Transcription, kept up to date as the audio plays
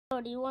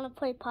Bro, do you want to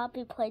play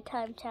Poppy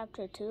Playtime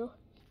Chapter 2?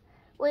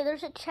 Wait,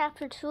 there's a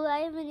Chapter 2? I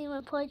haven't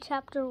even played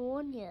Chapter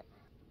 1 yet.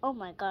 Oh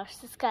my gosh,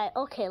 this guy.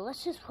 Okay,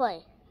 let's just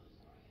play.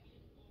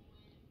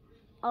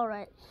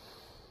 Alright.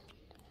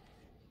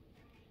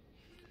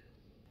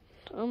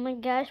 Oh my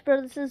gosh,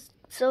 bro, this is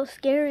so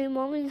scary.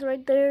 Mommy's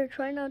right there.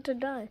 Try not to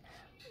die.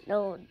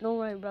 No, don't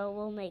worry, bro.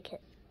 We'll make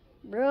it.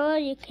 Bro,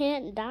 you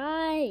can't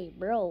die.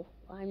 Bro,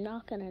 I'm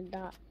not gonna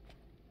die.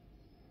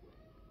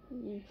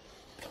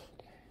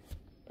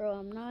 Bro,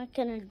 I'm not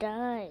gonna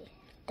die.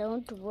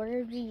 Don't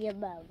worry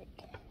about it.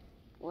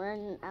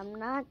 I'm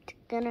not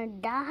gonna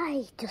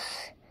die.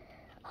 Just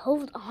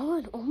hold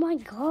on. Oh my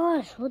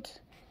gosh, what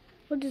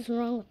is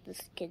wrong with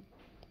this kid?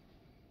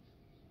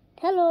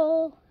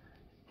 Hello.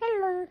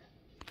 Hello.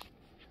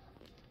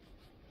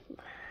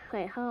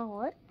 Wait, huh?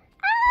 What?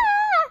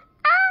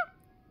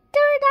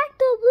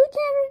 Pterodactyl, blue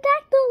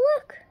pterodactyl,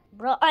 look.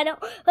 Bro, I don't.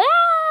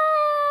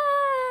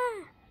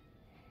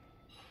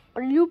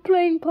 Are you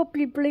playing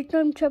Poppy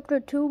Playtime Chapter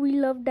 2? We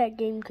love that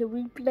game. Can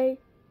we play?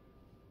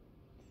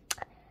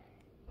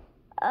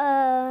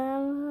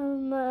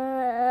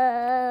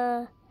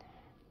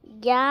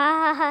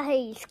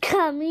 Guys,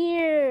 come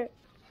here.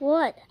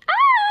 What?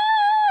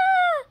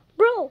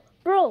 Bro.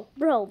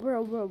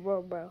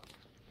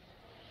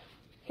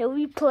 Can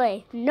we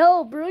play?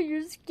 No, bro,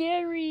 you're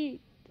scary.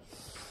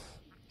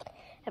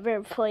 Have you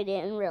ever played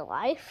it in real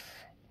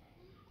life?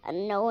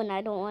 No, and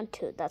I don't want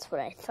to. That's what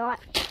I thought.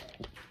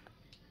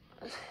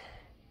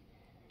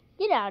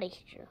 Get out of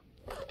here.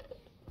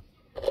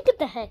 Get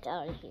the heck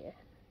out of here.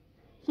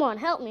 Come on,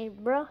 help me,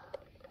 bro.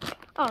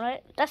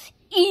 Alright, that's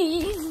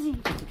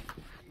easy.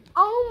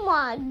 Oh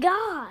my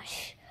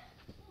gosh.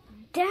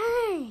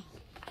 Dang.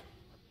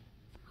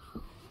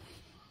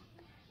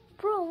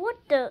 Bro, what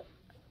the?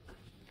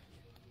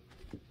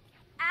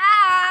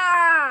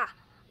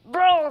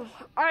 Bro,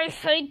 I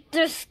hate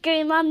this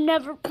game. I'm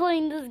never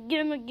playing this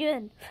game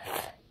again.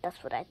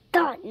 That's what I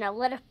thought. Now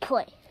let us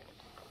play.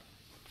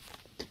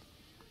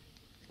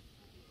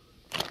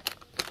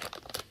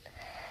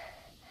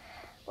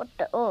 What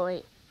the? Oh,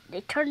 wait.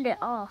 They turned it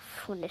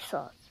off when they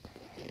saw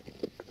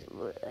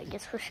it. I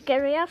guess we're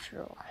scary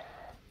after all.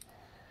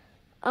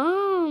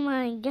 Oh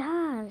my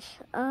gosh.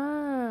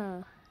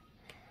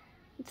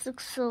 This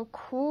looks so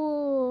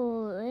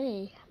cool.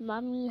 Hey,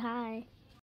 mommy, hi.